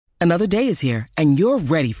Another day is here, and you're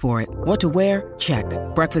ready for it. What to wear? Check.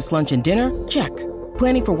 Breakfast, lunch, and dinner? Check.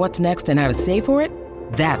 Planning for what's next and how to save for it?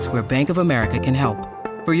 That's where Bank of America can help.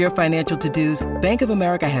 For your financial to-dos, Bank of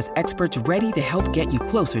America has experts ready to help get you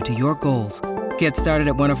closer to your goals. Get started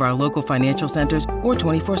at one of our local financial centers or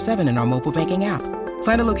 24/7 in our mobile banking app.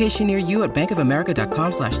 Find a location near you at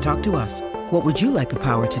bankofamerica.com/talktous. What would you like the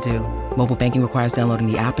power to do? Mobile banking requires downloading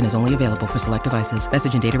the app and is only available for select devices.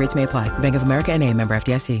 Message and data rates may apply. Bank of America N.A., member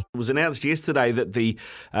FDIC. It was announced yesterday that the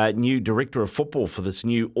new director of football for this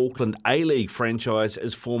new Auckland A-League franchise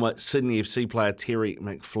is former Sydney FC player Terry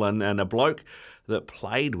McFlynn, and a bloke that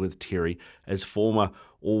played with Terry as former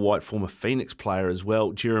All-White, former Phoenix player as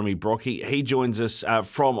well, Jeremy Brockie. He joins us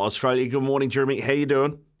from Australia. Good morning, Jeremy. How you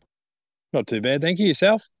doing? Not too bad, thank you.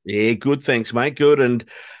 Yourself? Yeah, good, thanks, mate. Good. And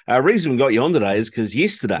the reason we got you on today is because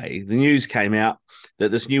yesterday the news came out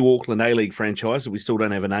that this new Auckland A-League franchise, that we still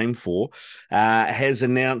don't have a name for, has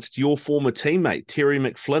announced your former teammate, Terry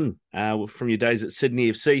McFlynn, from your days at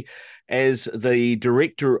Sydney FC, as the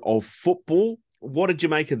director of football. What did you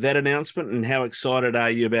make of that announcement, and how excited are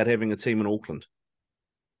you about having a team in Auckland?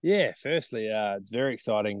 Yeah, firstly, it's very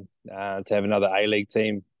exciting to have another A-League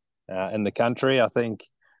team in the country. I think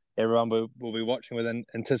everyone will be watching with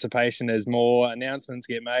anticipation as more announcements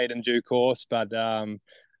get made in due course, but I'm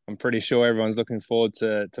pretty sure everyone's looking forward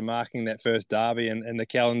to marking that first derby in the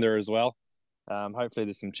calendar as well. Hopefully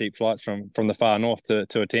there's some cheap flights from the far north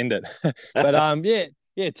to attend it. But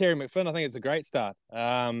Terry McFlynn, I think it's a great start.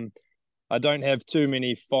 I don't have too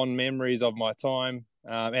many fond memories of my time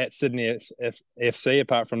at Sydney FC,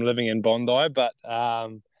 apart from living in Bondi, but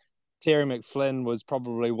Terry McFlynn was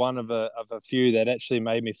probably one of a few that actually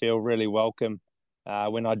made me feel really welcome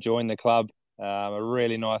when I joined the club. A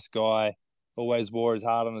really nice guy, always wore his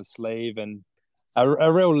heart on his sleeve, and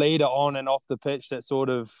a real leader on and off the pitch that sort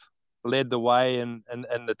of led the way in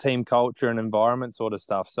the team culture and environment sort of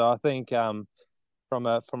stuff. So I think from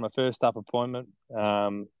a first up appointment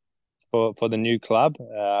for the new club,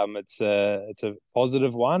 it's a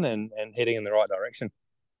positive one and heading in the right direction.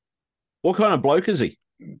 What kind of bloke is he?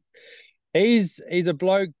 He's a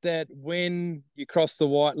bloke that when you cross the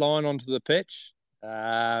white line onto the pitch,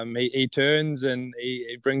 he turns and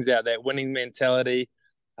he brings out that winning mentality,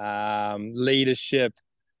 leadership,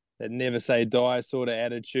 that never say die sort of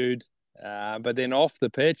attitude. But then off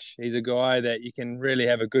the pitch, he's a guy that you can really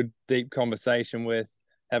have a good deep conversation with,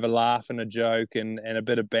 have a laugh and a joke and a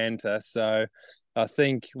bit of banter. So I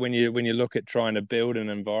think when you look at trying to build an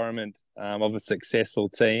environment of a successful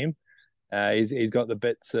team, he's got the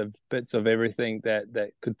bits of everything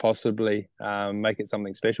that could possibly make it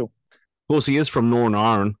something special. Of course, he is from Northern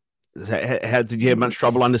Ireland. How did you have much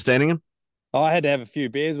trouble understanding him? I had to have a few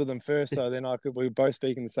beers with him first, so then we were both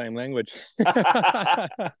speaking the same language.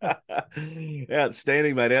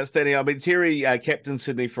 Outstanding, mate. Outstanding. I mean, Terry captained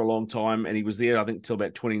Sydney for a long time, and he was there, I think, till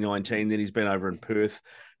about 2019. Then he's been over in Perth.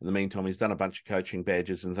 In the meantime, he's done a bunch of coaching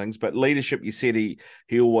badges and things. But leadership, you said he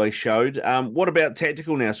always showed. What about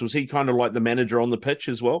tactical now? So was he kind of like the manager on the pitch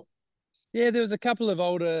as well? Yeah, there was a couple of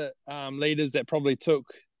older leaders that probably took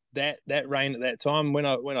that reign at that time. When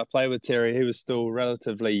I played with Terry, he was still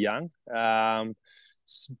relatively young,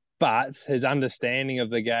 but his understanding of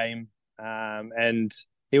the game, and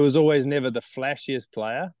he was always never the flashiest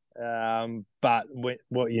player, but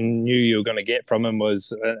what you knew you were going to get from him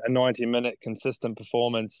was a 90-minute consistent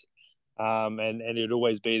performance, and he'd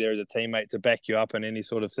always be there as a teammate to back you up in any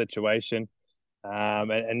sort of situation.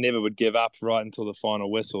 And never would give up right until the final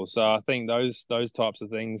whistle. So I think those types of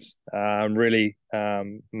things really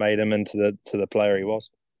made him into the player he was.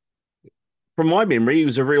 From my memory, he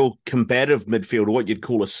was a real combative midfielder, what you'd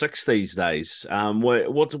call a six these days.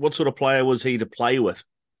 What sort of player was he to play with?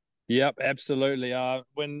 Yep, absolutely.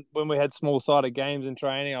 When we had small-sided games in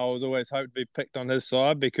training, I was always hoped to be picked on his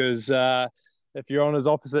side because if you're on his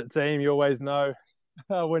opposite team, you always know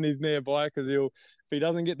when he's nearby because if he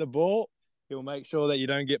doesn't get the ball, he'll make sure that you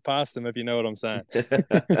don't get past him, if you know what I'm saying.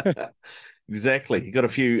 Exactly. You got a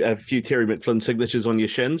few Terry McFlynn signatures on your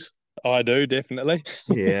shins? I do, definitely.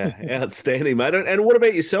 Yeah, outstanding, mate. And what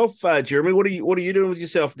about yourself, Jeremy? What are you doing with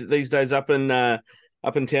yourself these days up in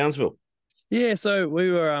Townsville? Yeah, so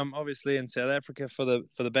we were obviously in South Africa for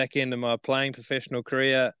the back end of my playing professional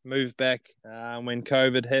career. Moved back when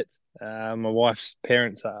COVID hit. My wife's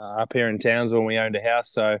parents are up here in Townsville, and we owned a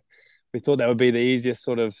house, so we thought that would be the easiest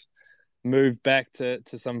sort of move back to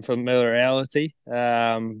some familiarity.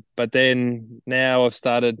 But then now I've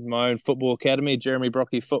started my own football academy, Jeremy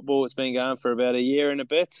Brockie Football. It's been going for about a year and a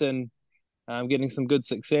bit, and I'm getting some good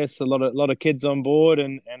success. A lot of kids on board,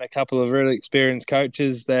 and a couple of really experienced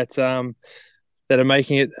coaches that that are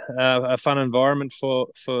making it a fun environment for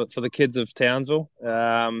the kids of Townsville.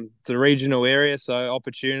 It's a regional area, so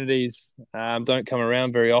opportunities don't come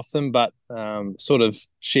around very often, but sort of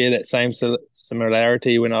share that same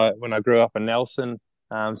similarity when I grew up in Nelson.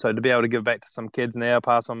 So to be able to give back to some kids now,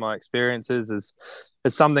 pass on my experiences is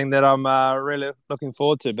something that I'm really looking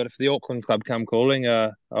forward to. But if the Auckland club come calling,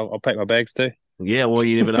 I'll pack my bags too. Yeah, well,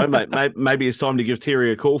 you never know, mate. Maybe it's time to give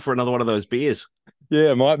Terry a call for another one of those beers.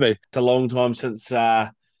 Yeah, it might be. It's a long time since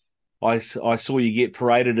I saw you get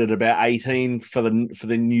paraded at about 18 for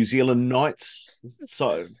the New Zealand Knights.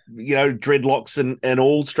 So, dreadlocks and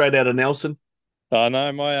all straight out of Nelson. I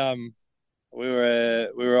know we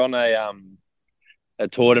were on a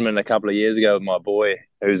tournament a couple of years ago with my boy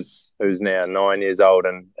who's now 9 years old,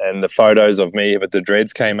 and the photos of me with the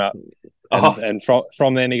dreads came up, and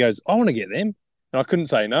from then he goes, I want to get them. And I couldn't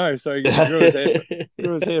say no, so he grew his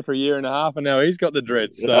hair for a year and a half, and now he's got the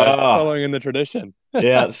dreads, so following in the tradition.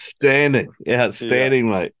 Outstanding,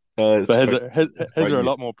 mate. But his are a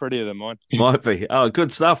lot more prettier than mine. Might be. Oh,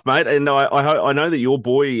 good stuff, mate. And I know that your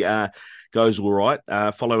boy goes all right,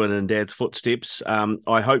 following in Dad's footsteps.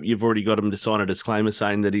 I hope you've already got him to sign a disclaimer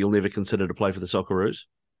saying that he'll never consider to play for the Socceroos.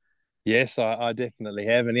 Yes, I definitely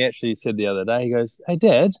have, and he actually said the other day, he goes, "Hey,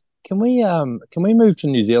 Dad, can we move to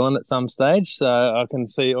New Zealand at some stage?" So I can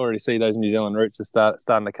already see those New Zealand roots are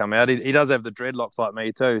starting to come out. He does have the dreadlocks like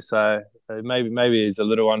me too, so maybe he's a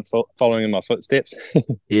little one following in my footsteps.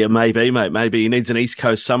 Yeah, maybe, mate. Maybe he needs an East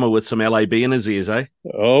Coast summer with some LAB in his ears, eh?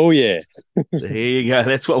 Oh yeah. There you go.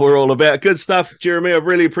 That's what we're all about. Good stuff, Jeremy. I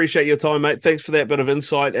really appreciate your time, mate. Thanks for that bit of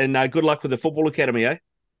insight, and good luck with the Football Academy, eh?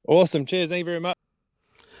 Awesome. Cheers. Thank you very much.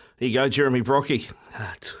 There you go, Jeremy Brockie.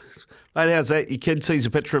 Mate, how's that? Your kid sees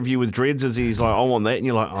a picture of you with dreads as he's like, I want that. And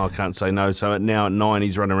you're like, I can't say no. So now at 9,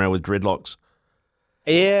 he's running around with dreadlocks.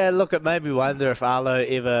 Yeah, look, it made me wonder if Arlo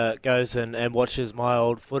ever goes and watches my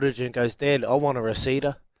old footage and goes, Dad, I want a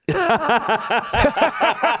receiver. He's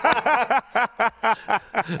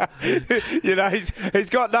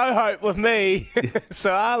got no hope with me.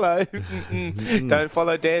 So Arlo, don't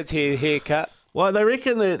follow Dad's haircut. Well, they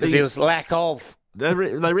reckon that because he was lack of. They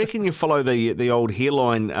reckon you follow the old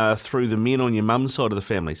hairline through the men on your mum's side of the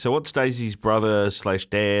family. So what's Daisy's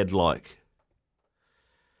brother/dad like?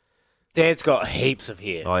 Dad's got heaps of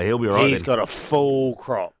hair. Oh, he'll be right. He's got a full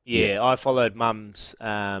crop. Yeah. I followed mum's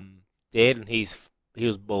dad, and he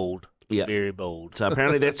was bald. Yeah. Very bald. So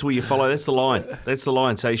apparently that's where you follow. That's the line.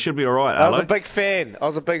 So you should be all right, I was a big fan.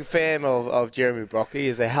 of Jeremy Brockie.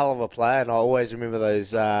 He's a hell of a player, and I always remember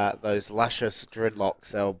those luscious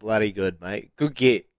dreadlocks. They were bloody good, mate. Good get.